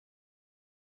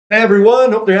Hey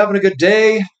everyone, hope you're having a good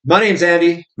day. My name's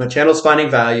Andy. My channel's Finding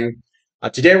Value.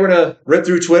 Today we're going to rip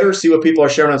through Twitter, see what people are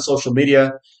sharing on social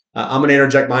media. I'm going to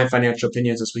interject my financial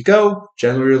opinions as we go,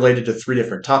 generally related to three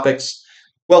different topics: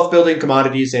 wealth building,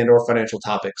 commodities, and or financial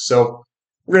topics. So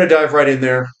we're going to dive right in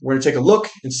there. We're going to take a look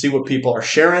and see what people are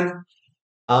sharing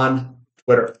on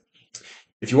Twitter.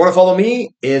 If you want to follow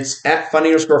me, it's at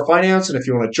finding_finance. And if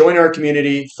you want to join our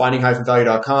community,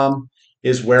 finding-value.com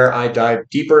is where I dive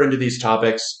deeper into these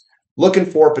topics, looking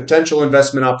for potential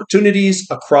investment opportunities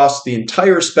across the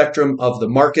entire spectrum of the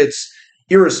markets,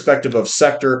 irrespective of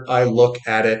sector. I look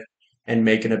at it and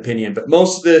make an opinion. But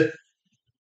most of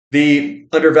the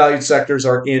undervalued sectors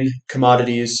are in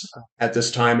commodities at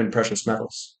this time and precious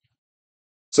metals.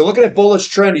 So looking at bullish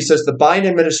trend, he says the Biden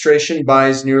administration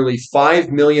buys nearly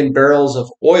 5 million barrels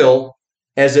of oil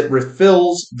as it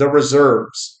refills the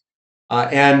reserves.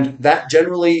 And that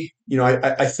generally,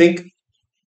 I think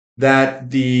that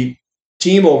the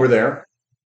team over there,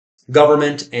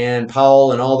 government and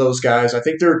Powell and all those guys, I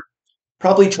think they're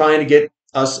probably trying to get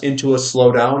us into a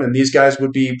slowdown. And these guys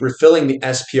would be refilling the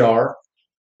SPR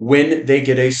when they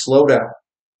get a slowdown.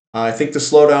 I think the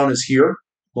slowdown is here,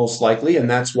 most likely, and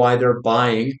that's why they're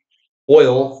buying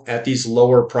oil at these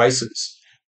lower prices.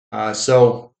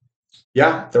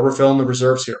 Yeah, they're refilling the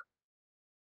reserves here,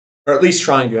 or at least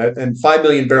trying to. And 5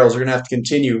 million barrels are going to have to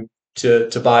continue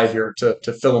to buy here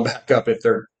to fill them back up if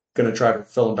they're going to try to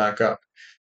fill them back up.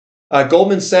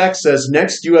 Goldman Sachs says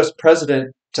next U.S.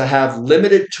 president to have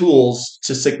limited tools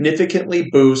to significantly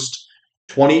boost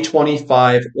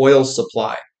 2025 oil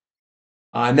supply.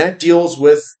 And that deals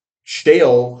with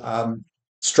shale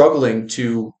struggling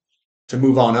to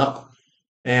move on up.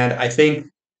 And I think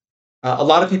a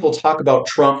lot of people talk about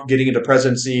Trump getting into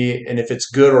presidency and if it's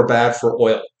good or bad for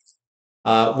oil.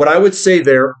 What I would say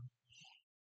there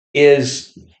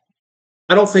is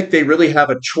I don't think they really have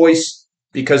a choice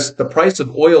because the price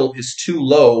of oil is too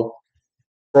low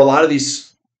for a lot of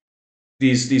these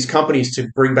companies to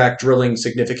bring back drilling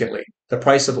significantly. The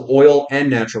price of oil and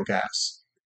natural gas.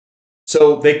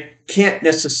 So they can't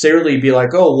necessarily be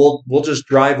like, oh, we'll just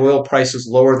drive oil prices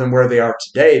lower than where they are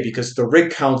today because the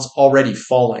rig count's already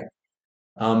falling.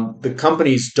 The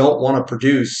companies don't want to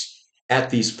produce at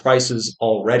these prices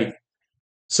already.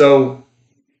 So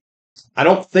I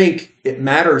don't think it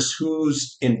matters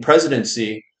who's in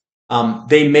presidency.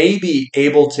 They may be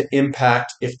able to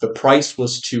impact if the price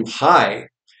was too high,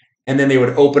 and then they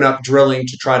would open up drilling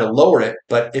to try to lower it.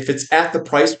 But if it's at the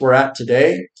price we're at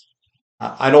today,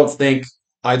 I don't think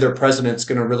either president's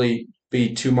going to really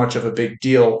be too much of a big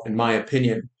deal, in my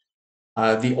opinion.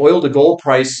 The oil to gold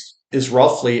price is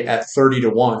roughly at 30 to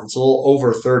 1. It's a little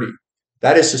over 30.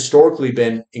 That has historically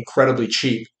been incredibly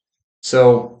cheap.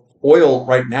 So oil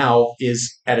right now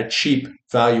is at a cheap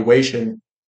valuation,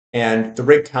 and the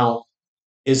rig count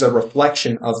is a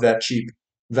reflection of that cheap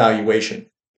valuation.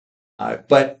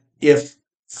 But if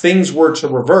things were to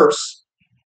reverse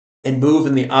and move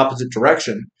in the opposite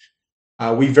direction,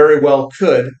 we very well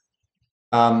could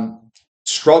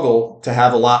struggle to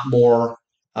have a lot more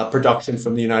production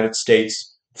from the United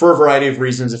States for a variety of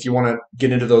reasons. If you want to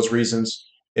get into those reasons,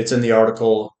 it's in the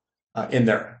article in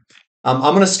there.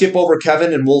 I'm going to skip over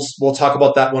Kevin, and we'll talk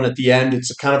about that one at the end.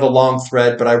 It's kind of a long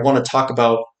thread, but I want to talk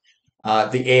about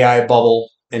the AI bubble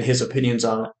and his opinions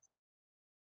on it.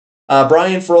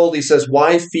 Brian Feroldi says,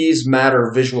 why fees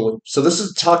matter visually. So this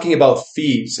is talking about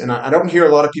fees, and I don't hear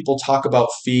a lot of people talk about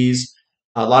fees.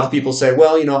 A lot of people say,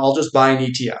 well, I'll just buy an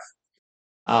ETF.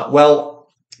 Well,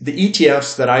 the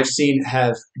ETFs that I've seen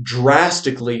have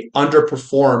drastically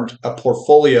underperformed a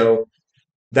portfolio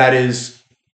that is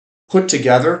put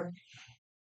together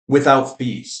without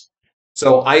fees.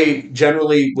 So I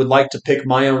generally would like to pick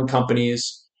my own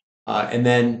companies and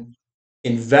then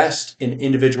invest in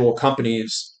individual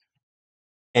companies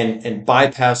and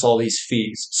bypass all these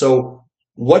fees. So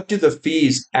what do the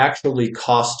fees actually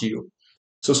cost you?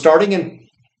 So starting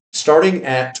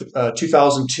at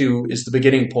 2002 is the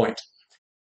beginning point.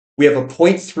 We have a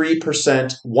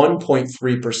 0.3%,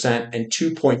 1.3%, and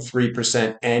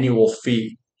 2.3% annual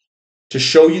fee to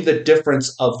show you the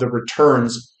difference of the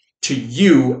returns to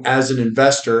you as an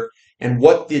investor and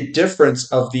what the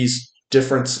difference of these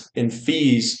difference in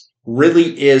fees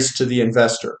really is to the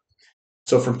investor.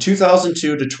 So from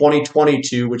 2002 to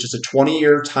 2022, which is a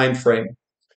 20-year time frame,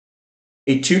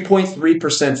 a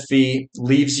 2.3% fee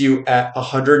leaves you at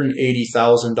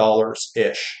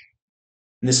 $180,000-ish.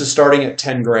 And this is starting at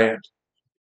 10 grand.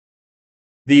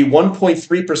 The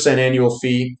 1.3% annual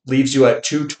fee leaves you at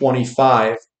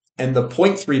 225, and the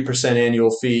 0.3% annual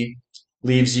fee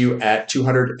leaves you at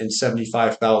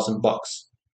 $275,000.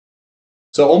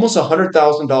 So almost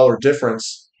 $100,000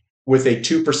 difference with a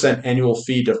 2% annual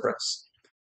fee difference.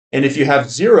 And if you have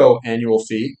zero annual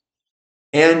fee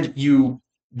and you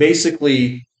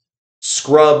basically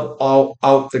scrub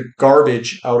out the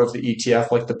garbage out of the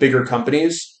ETF, like the bigger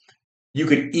companies, you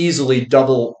could easily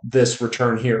double this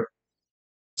return here.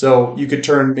 So you could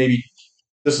turn maybe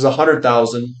this is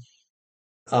 100,000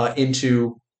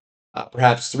 into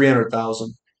perhaps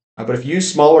 300,000. But if you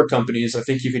use smaller companies, I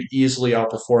think you could easily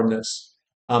outperform this.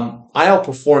 I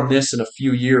outperformed this in a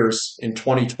few years in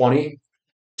 2020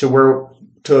 to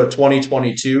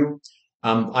 2022.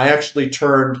 I actually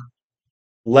turned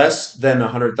less than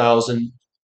 100,000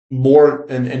 more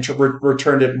and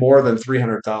returned it more than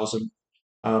 300,000,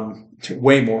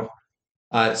 way more.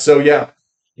 So yeah,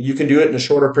 you can do it in a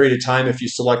shorter period of time if you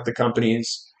select the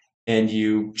companies and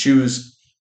you choose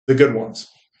the good ones.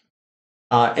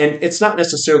 And it's not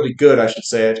necessarily good, I should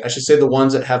say. I should say the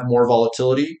ones that have more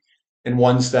volatility and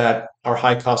ones that are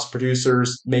high cost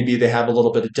producers, maybe they have a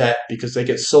little bit of debt because they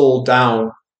get sold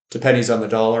down to pennies on the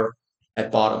dollar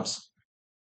at bottoms.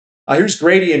 Here's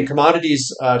Grady and commodities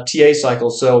TA cycle.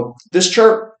 So this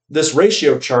chart, this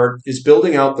ratio chart is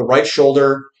building out the right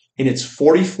shoulder in its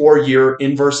 44-year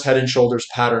inverse head and shoulders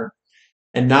pattern.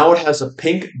 And now it has a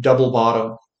pink double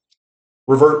bottom.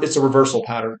 It's a reversal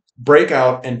pattern,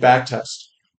 breakout and back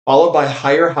test, followed by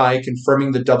higher high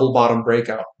confirming the double bottom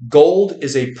breakout. Gold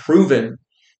is a proven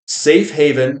safe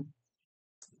haven,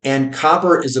 and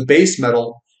copper is a base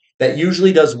metal that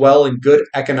usually does well in good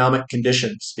economic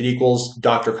conditions. It equals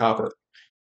Dr. Copper.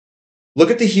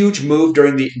 Look at the huge move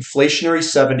during the inflationary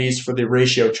 70s for the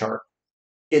ratio chart.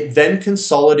 It then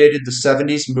consolidated the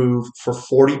 70s move for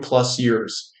 40 plus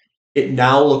years. It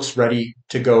now looks ready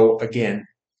to go again.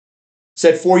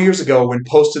 Said 4 years ago when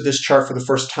posted this chart for the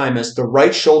first time as the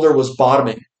right shoulder was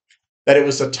bottoming, that it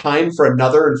was a time for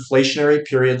another inflationary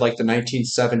period like the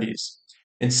 1970s.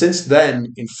 And since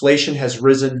then, inflation has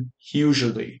risen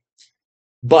hugely.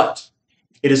 But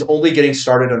it is only getting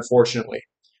started, unfortunately.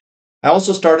 I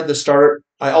also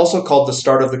called the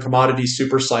start of the commodity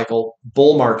super cycle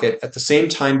bull market at the same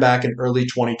time back in early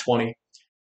 2020.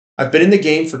 I've been in the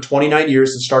game for 29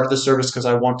 years and started the service because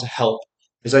I want to help,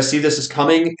 as I see this as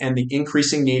coming and the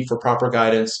increasing need for proper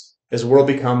guidance as the world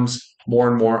becomes more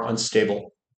and more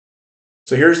unstable.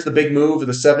 So here's the big move of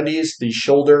the 70s, the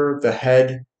shoulder, the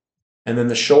head, and then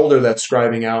the shoulder that's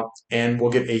scribing out, and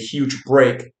we'll get a huge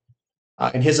break.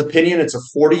 In his opinion, it's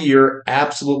a 40-year,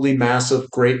 absolutely massive,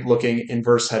 great-looking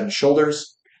inverse head and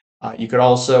shoulders. You could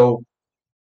also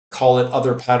call it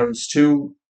other patterns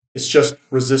too. It's just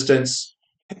resistance,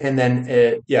 and then,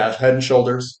 head and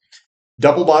shoulders.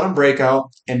 Double bottom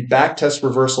breakout and back test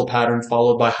reversal pattern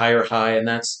followed by higher high, and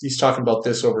he's talking about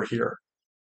this over here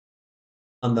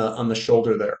on the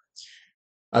shoulder there.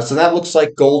 So that looks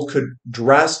like gold could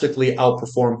drastically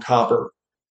outperform copper.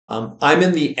 I'm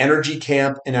in the energy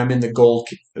camp and I'm in the gold,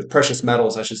 precious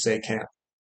metals, I should say, camp.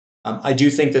 I do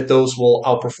think that those will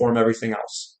outperform everything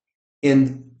else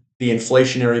in the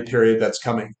inflationary period that's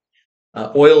coming.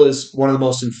 Oil is one of the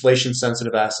most inflation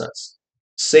sensitive assets.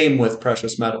 Same with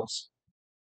precious metals.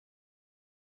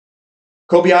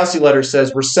 Kobayashi letter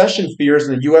says recession fears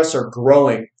in the U.S. are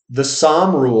growing. The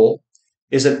SOM rule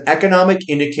is an economic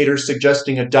indicator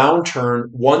suggesting a downturn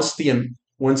once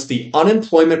the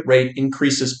unemployment rate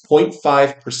increases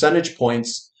 0.5 percentage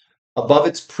points above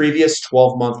its previous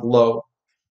 12-month low.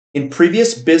 In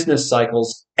previous business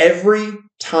cycles, every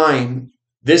time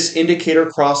this indicator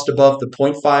crossed above the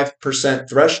 0.5%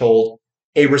 threshold,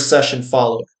 a recession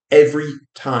followed. Every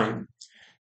time.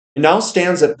 It now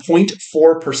stands at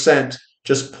 0.4%,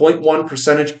 just 0.1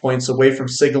 percentage points away from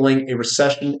signaling a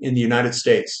recession in the United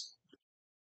States.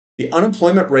 The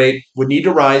unemployment rate would need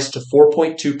to rise to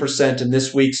 4.2% in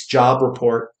this week's job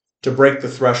report to break the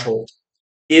threshold.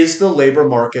 Is the labor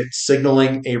market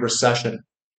signaling a recession?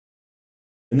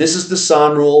 And this is the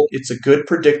SOM rule. It's a good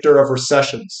predictor of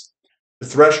recessions. The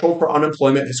threshold for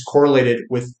unemployment has correlated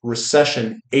with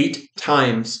recession 8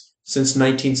 times since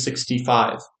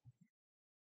 1965.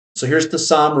 So here's the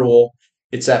SOM rule.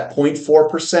 It's at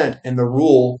 0.4%, and the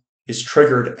rule is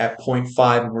triggered at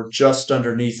 0.5, and we're just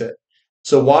underneath it.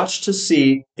 So watch to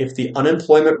see if the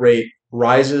unemployment rate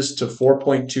rises to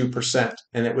 4.2%,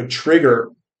 and it would trigger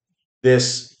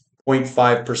this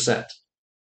 0.5%.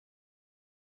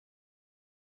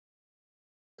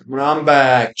 I'm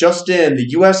back. Just in, the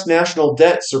U.S. national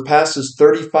debt surpasses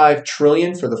 $35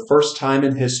 trillion for the first time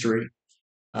in history.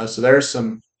 So there's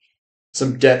some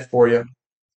debt for you.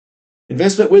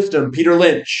 Investment wisdom, Peter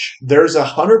Lynch. There's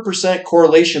 100%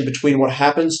 correlation between what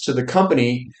happens to the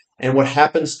company and what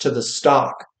happens to the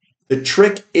stock. The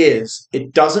trick is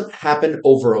it doesn't happen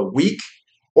over a week.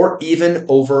 or even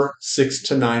over 6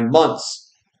 to 9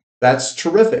 months. That's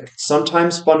terrific.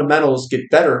 Sometimes fundamentals get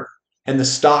better and the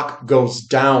stock goes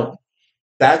down.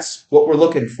 That's what we're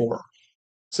looking for,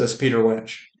 says Peter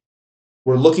Lynch.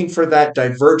 We're looking for that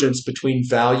divergence between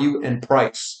value and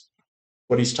price,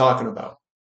 what he's talking about.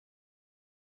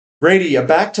 Grady, a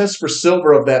backtest for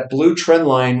silver of that blue trend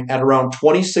line at around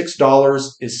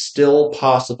 $26 is still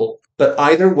possible. But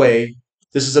either way,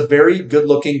 this is a very good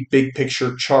looking big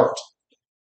picture chart.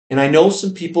 And I know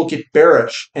some people get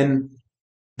bearish, and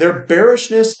their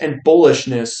bearishness and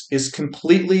bullishness is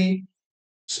completely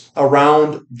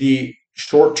around the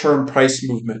short term price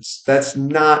movements. That's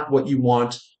not what you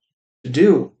want to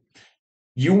do.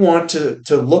 You want to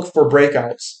look for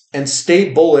breakouts and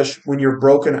stay bullish when you're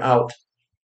broken out.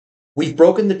 We've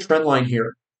broken the trend line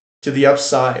here to the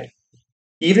upside.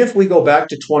 Even if we go back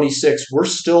to 26, we're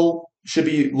still should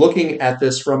be looking at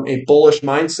this from a bullish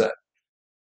mindset,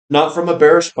 not from a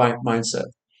bearish mindset.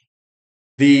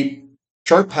 The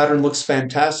chart pattern looks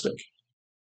fantastic.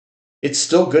 It's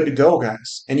still good to go,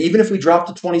 guys. And even if we drop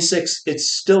to 26,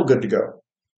 it's still good to go.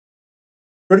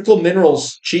 Critical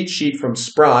minerals cheat sheet from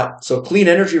Sprott. So clean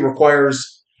energy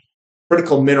requires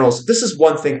critical minerals. This is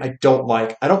one thing I don't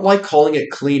like. I don't like calling it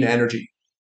clean energy.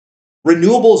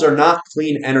 Renewables are not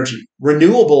clean energy.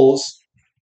 Renewables,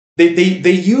 they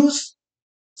use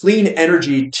clean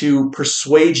energy to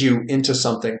persuade you into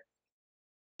something,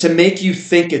 to make you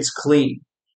think it's clean.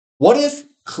 What if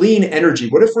clean energy,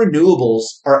 what if renewables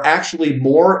are actually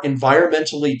more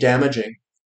environmentally damaging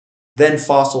than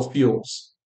fossil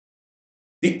fuels?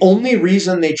 The only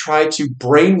reason they try to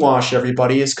brainwash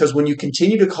everybody is because when you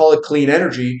continue to call it clean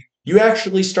energy, you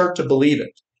actually start to believe it.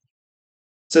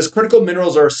 It says critical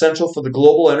minerals are essential for the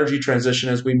global energy transition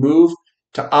as we move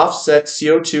to offset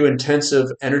CO2 intensive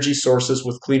energy sources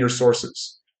with cleaner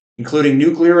sources, including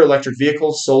nuclear, electric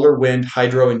vehicles, solar, wind,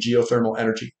 hydro, and geothermal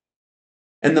energy.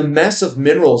 And the mess of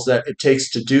minerals that it takes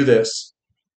to do this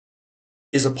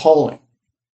is appalling.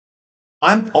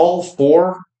 I'm all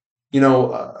for,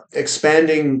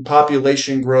 expanding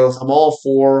population growth. I'm all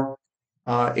for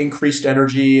increased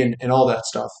energy and all that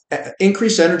stuff.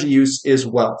 Increased energy use is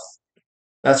wealth.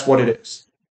 That's what it is.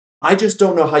 I just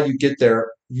don't know how you get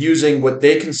there using what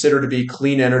they consider to be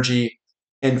clean energy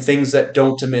and things that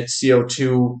don't emit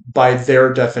CO2 by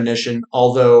their definition,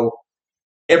 although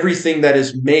everything that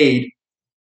is made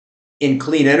in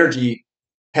clean energy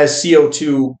has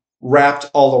CO2 wrapped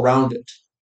all around it.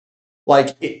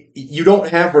 You don't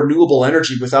have renewable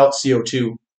energy without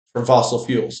CO2 from fossil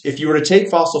fuels. If you were to take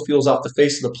fossil fuels off the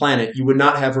face of the planet, you would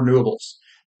not have renewables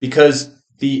because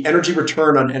the energy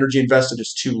return on energy invested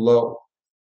is too low.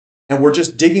 And we're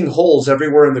just digging holes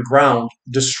everywhere in the ground,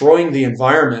 destroying the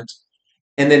environment,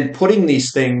 and then putting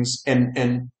these things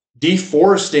and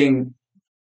deforesting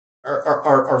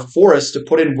our forests to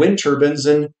put in wind turbines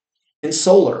and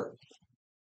solar.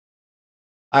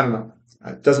 I don't know.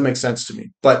 It doesn't make sense to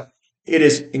me. But it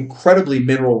is incredibly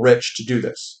mineral rich to do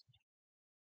this.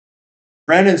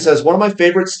 Brandon says, one of my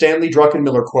favorite Stanley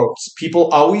Druckenmiller quotes, people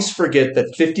always forget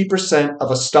that 50%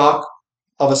 of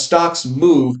a stock's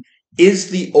move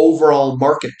is the overall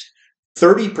market.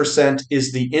 30%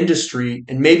 is the industry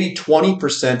and maybe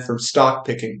 20% from stock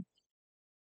picking.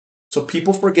 So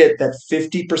people forget that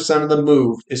 50% of the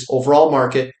move is overall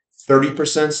market,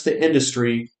 30% is the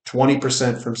industry,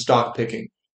 20% from stock picking.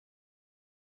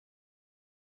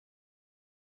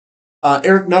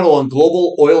 Eric Nuttall on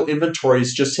global oil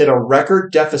inventories just hit a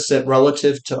record deficit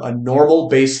relative to a normal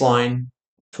baseline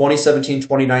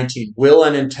 2017-2019. Will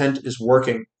and intent is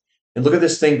working. And look at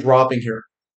this thing dropping here.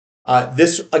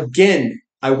 This, again,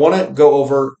 I want to go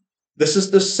over, this is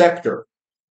the sector.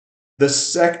 The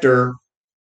sector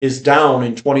is down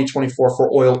in 2024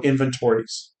 for oil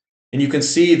inventories. And you can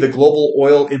see the global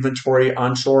oil inventory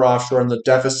onshore, offshore, and the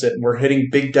deficit. And we're hitting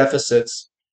big deficits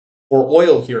for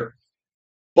oil here.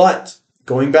 But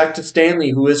going back to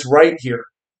Stanley, who is right here,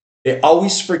 they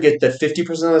always forget that 50%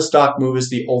 of the stock move is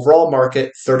the overall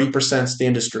market, 30% is the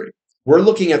industry. We're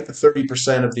looking at the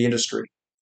 30% of the industry.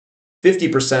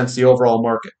 50% is the overall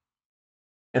market.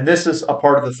 And this is a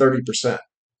part of the 30%.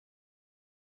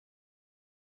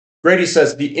 Grady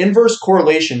says, the inverse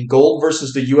correlation, gold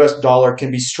versus the US dollar, can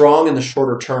be strong in the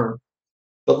shorter term.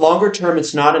 But longer term,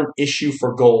 it's not an issue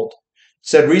for gold.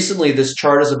 Said recently, this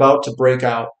chart is about to break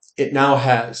out. It now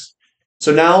has.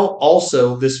 So now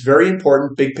also this very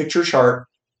important big picture chart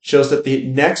shows that the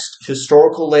next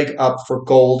historical leg up for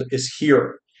gold is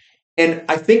here. And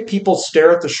I think people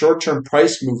stare at the short-term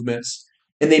price movements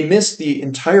and they miss the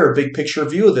entire big picture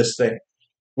view of this thing.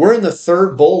 We're in the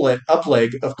third bull up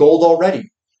leg of gold already.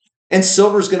 And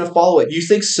silver is going to follow it. You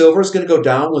think silver is going to go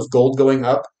down with gold going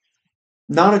up?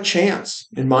 Not a chance,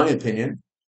 in my opinion.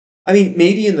 I mean,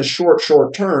 maybe in the short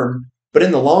term, but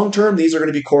in the long term, these are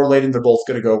going to be correlating. They're both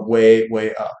going to go way,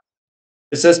 way up.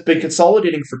 It says, been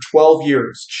consolidating for 12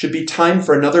 years. Should be time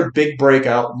for another big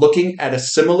breakout, looking at a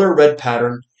similar red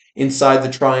pattern inside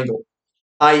the triangle,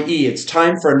 i.e., it's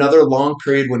time for another long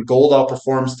period when gold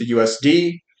outperforms the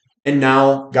USD, and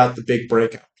now got the big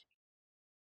breakout.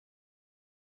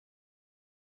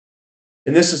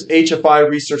 And this is HFI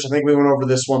research. I think we went over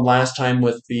this one last time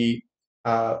with the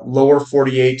lower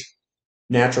 48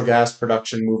 natural gas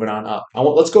production moving on up.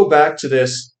 Let's go back to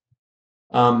this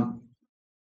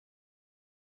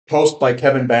post by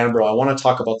Kevin Bambro. I want to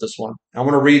talk about this one. I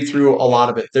want to read through a lot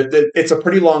of it. It's a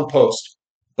pretty long post,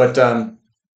 but I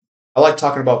like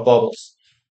talking about bubbles.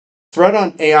 Thread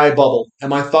on AI bubble and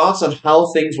my thoughts on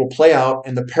how things will play out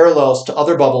and the parallels to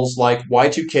other bubbles like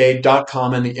Y2K,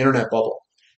 .com, and the internet bubble.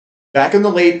 Back in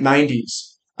the late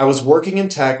 90s, I was working in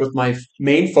tech with my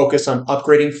main focus on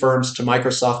upgrading firms to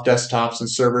Microsoft desktops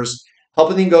and servers,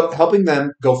 helping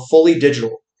them go fully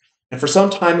digital. And for some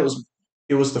time,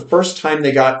 it was the first time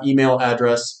they got email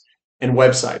address and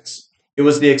websites. It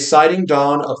was the exciting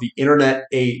dawn of the internet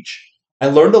age. I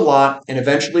learned a lot, and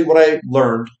eventually what I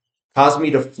learned caused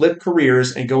me to flip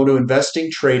careers and go into investing,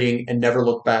 trading, and never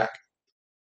look back.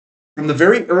 From the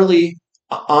very early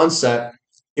onset,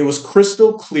 it was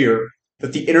crystal clear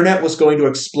that the internet was going to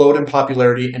explode in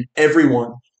popularity and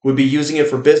everyone would be using it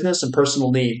for business and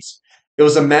personal needs. It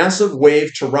was a massive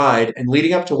wave to ride, and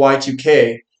leading up to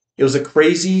Y2K, it was a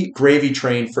crazy gravy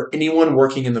train for anyone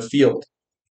working in the field.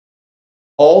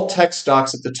 All tech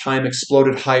stocks at the time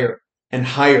exploded higher and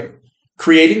higher,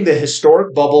 creating the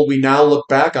historic bubble we now look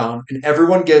back on, and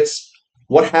everyone gets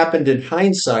what happened in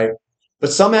hindsight,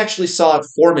 but some actually saw it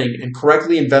forming and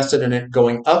correctly invested in it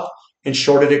going up and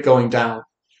shorted it going down.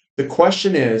 The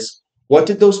question is, what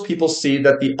did those people see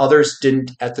that the others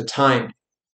didn't at the time?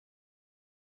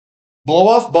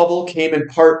 Blow-off bubble came in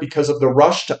part because of the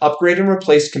rush to upgrade and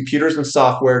replace computers and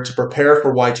software to prepare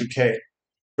for Y2K.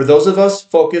 For those of us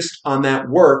focused on that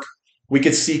work, we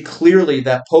could see clearly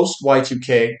that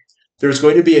post-Y2K, there's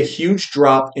going to be a huge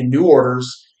drop in new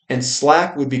orders and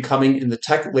slack would be coming in the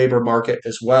tech labor market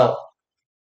as well.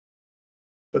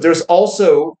 But there's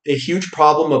also a huge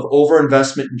problem of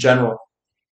overinvestment in general.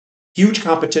 Huge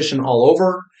competition all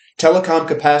over. Telecom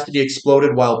capacity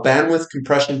exploded while bandwidth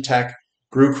compression tech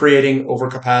grew, creating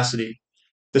overcapacity.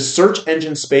 The search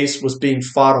engine space was being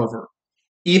fought over.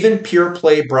 Even pure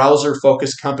play browser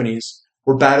focused companies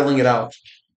were battling it out.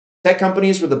 Tech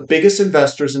companies were the biggest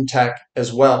investors in tech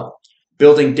as well,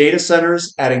 building data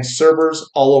centers, adding servers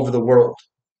all over the world.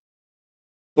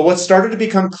 But what started to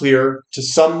become clear to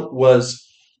some was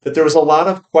that there was a lot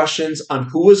of questions on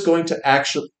who was going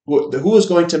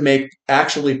to make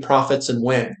actually profits and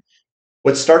win.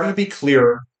 What started to be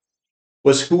clearer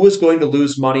was who was going to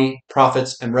lose money,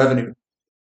 profits, and revenue.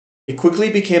 It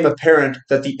quickly became apparent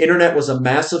that the internet was a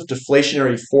massive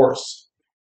deflationary force.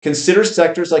 Consider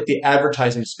sectors like the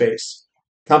advertising space.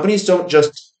 Companies don't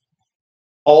just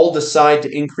all decide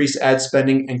to increase ad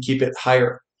spending and keep it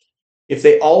higher. If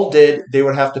they all did, they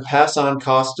would have to pass on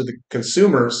costs to the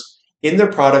consumers in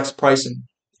their products' pricing.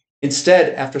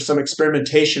 Instead, after some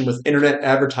experimentation with internet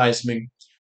advertising,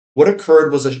 what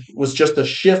occurred was just a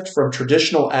shift from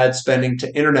traditional ad spending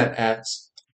to internet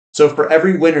ads. So for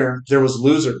every winner, there was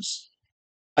losers.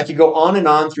 I could go on and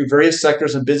on through various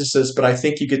sectors and businesses, but I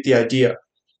think you get the idea.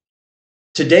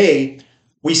 Today,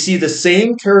 we see the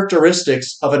same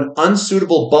characteristics of an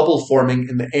unsuitable bubble forming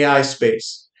in the AI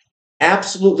space.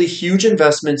 Absolutely huge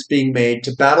investments being made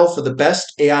to battle for the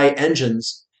best AI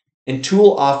engines and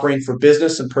tool offering for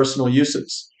business and personal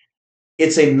uses.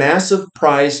 It's a massive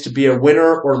prize to be a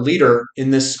winner or leader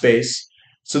in this space.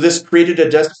 So this created a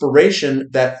desperation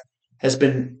that has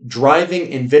been driving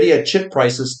NVIDIA chip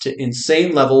prices to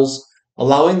insane levels,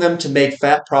 allowing them to make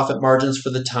fat profit margins for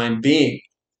the time being.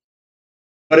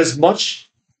 But as much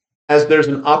as there's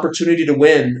an opportunity to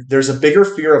win, there's a bigger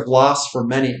fear of loss for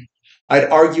many. I'd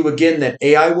argue again that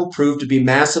AI will prove to be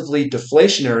massively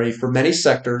deflationary for many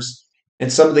sectors,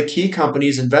 and some of the key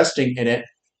companies investing in it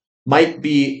might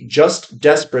be just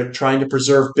desperate trying to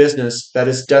preserve business that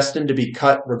is destined to be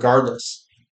cut regardless.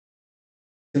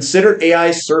 Consider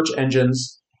AI search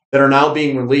engines that are now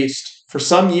being released. For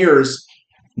some years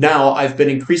now, I've been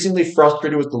increasingly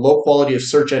frustrated with the low quality of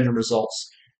search engine results.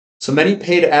 So many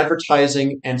paid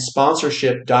advertising and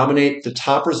sponsorship dominate the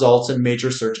top results in major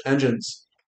search engines.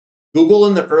 Google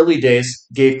in the early days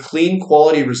gave clean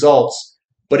quality results,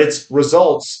 but its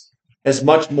results as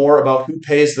much more about who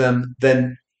pays them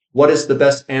than what is the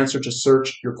best answer to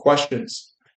search your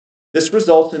questions. This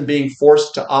results in being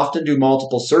forced to often do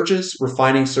multiple searches,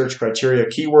 refining search criteria,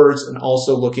 keywords, and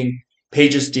also looking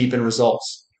pages deep in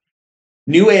results.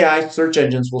 New AI search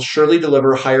engines will surely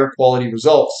deliver higher quality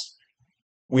results,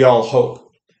 we all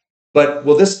hope. But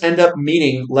will this end up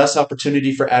meaning less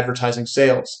opportunity for advertising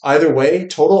sales? Either way,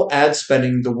 total ad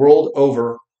spending the world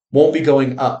over won't be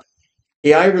going up.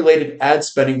 AI-related ad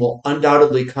spending will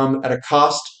undoubtedly come at a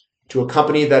cost to a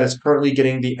company that is currently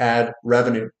getting the ad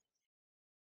revenue.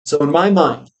 So in my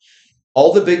mind,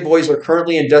 all the big boys are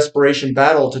currently in desperation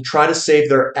battle to try to save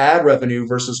their ad revenue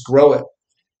versus grow it.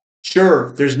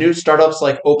 Sure, there's new startups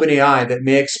like OpenAI that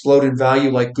may explode in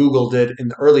value like Google did in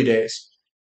the early days.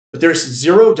 But there's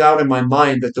zero doubt in my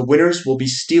mind that the winners will be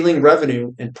stealing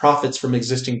revenue and profits from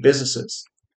existing businesses.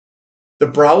 The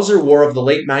browser war of the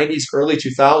late 90s, early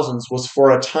 2000s was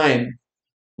for a time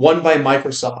won by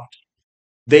Microsoft.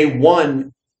 They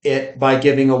won it by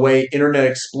giving away Internet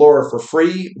Explorer for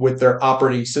free with their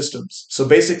operating systems. So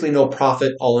basically no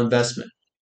profit, all investment.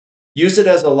 Use it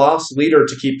as a loss leader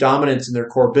to keep dominance in their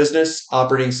core business,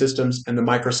 operating systems, and the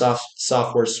Microsoft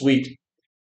software suite.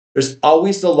 There's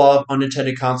always the law of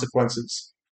unintended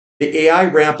consequences. The AI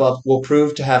ramp up will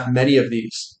prove to have many of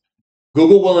these.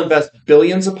 Google will invest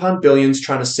billions upon billions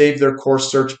trying to save their core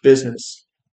search business.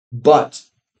 But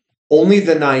only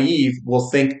the naive will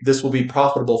think this will be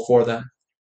profitable for them.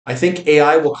 I think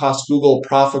AI will cost Google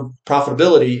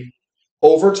profitability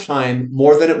over time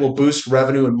more than it will boost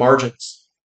revenue and margins.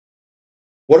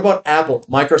 What about Apple,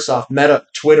 Microsoft, Meta,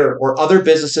 Twitter, or other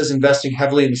businesses investing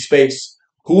heavily in the space?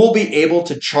 Who will be able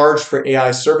to charge for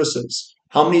AI services?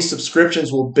 How many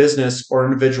subscriptions will business or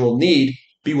individual need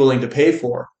be willing to pay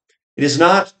for? It is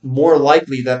not more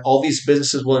likely that all these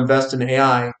businesses will invest in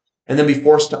AI and then be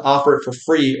forced to offer it for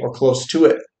free or close to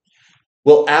it.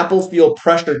 Will Apple feel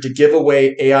pressured to give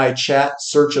away AI chat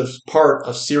search as part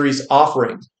of Siri's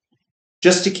offering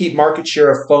just to keep market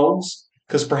share of phones?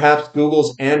 Because perhaps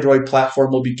Google's Android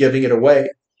platform will be giving it away.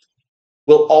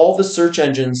 Will all the search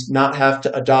engines not have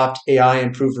to adopt AI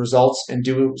improved results and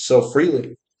do so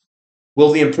freely?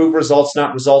 Will the improved results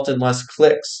not result in less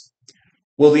clicks?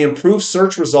 Will the improved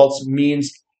search results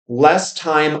means less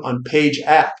time on page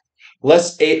app,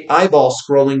 less eyeball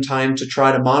scrolling time to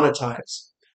try to monetize?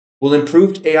 Will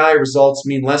improved AI results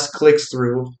mean less clicks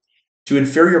through to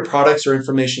inferior products or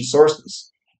information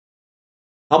sources?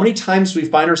 How many times do we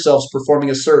find ourselves performing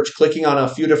a search, clicking on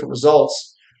a few different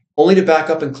results, only to back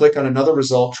up and click on another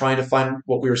result trying to find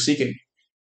what we were seeking?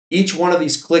 Each one of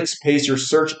these clicks pays your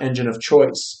search engine of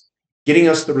choice. Getting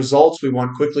us the results we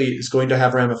want quickly is going to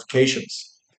have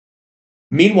ramifications.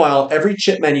 Meanwhile, every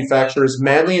chip manufacturer is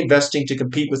madly investing to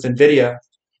compete with NVIDIA.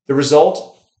 The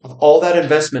result of all that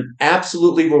investment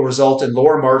absolutely will result in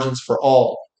lower margins for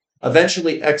all,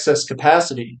 eventually excess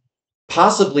capacity,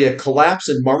 possibly a collapse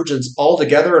in margins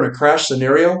altogether in a crash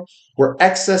scenario where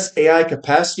excess AI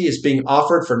capacity is being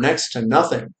offered for next to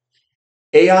nothing.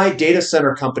 AI data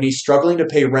center companies struggling to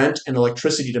pay rent and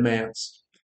electricity demands.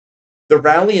 The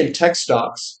rally in tech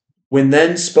stocks, when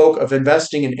then spoke of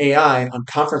investing in AI on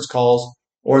conference calls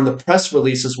or in the press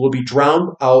releases, will be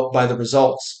drowned out by the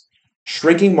results.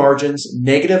 Shrinking margins,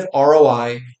 negative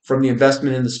ROI from the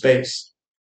investment in the space.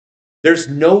 There's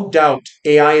no doubt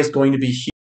AI is going to be huge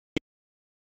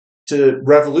to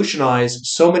revolutionize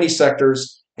so many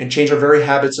sectors and change our very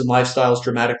habits and lifestyles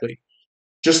dramatically.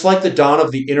 Just like the dawn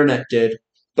of the internet did,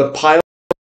 but piles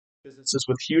of businesses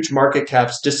with huge market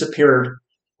caps disappeared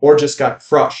or just got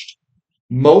crushed.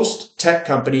 Most tech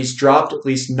companies dropped at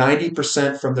least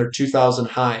 90% from their 2000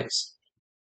 highs.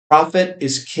 Profit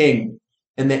is king,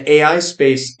 and the AI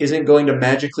space isn't going to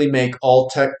magically make all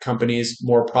tech companies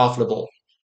more profitable.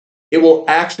 It will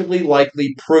actually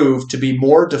likely prove to be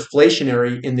more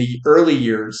deflationary in the early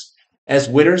years as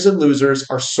winners and losers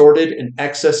are sorted in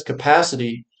excess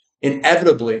capacity,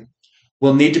 inevitably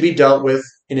will need to be dealt with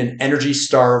in an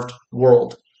energy-starved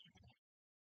world.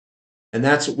 And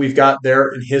that's what we've got there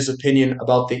in his opinion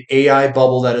about the AI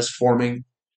bubble that is forming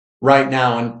right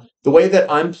now. And the way that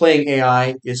I'm playing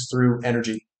AI is through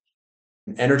energy,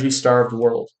 an energy-starved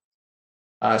world.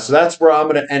 So that's where I'm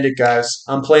going to end it, guys.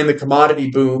 I'm playing the commodity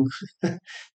boom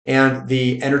and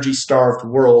the energy-starved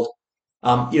world.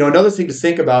 Another thing to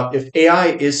think about, if AI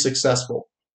is successful,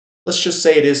 let's just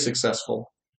say it is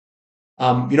successful.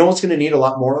 You know what's going to need a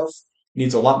lot more of? It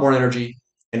needs a lot more energy,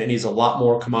 and it needs a lot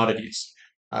more commodities.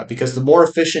 Because the more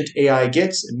efficient AI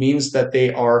gets, it means that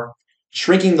they are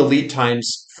shrinking the lead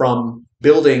times from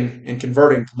building and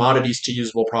converting commodities to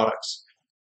usable products.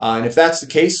 And if that's the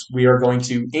case, we are going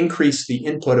to increase the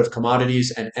input of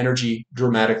commodities and energy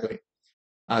dramatically.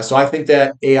 So I think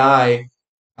that AI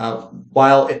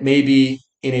While it may be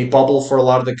in a bubble for a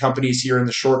lot of the companies here in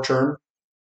the short term,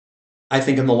 I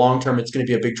think in the long term, it's going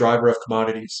to be a big driver of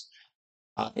commodities.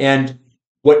 And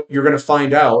what you're going to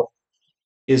find out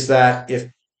is that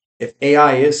if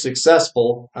AI is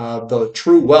successful, the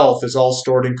true wealth is all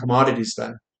stored in commodities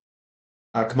then,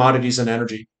 commodities and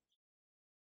energy.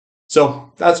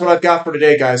 So that's what I've got for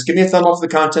today, guys. Give me a thumb up for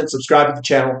the content, subscribe to the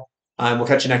channel, and we'll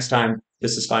catch you next time.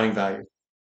 This is Finding Value.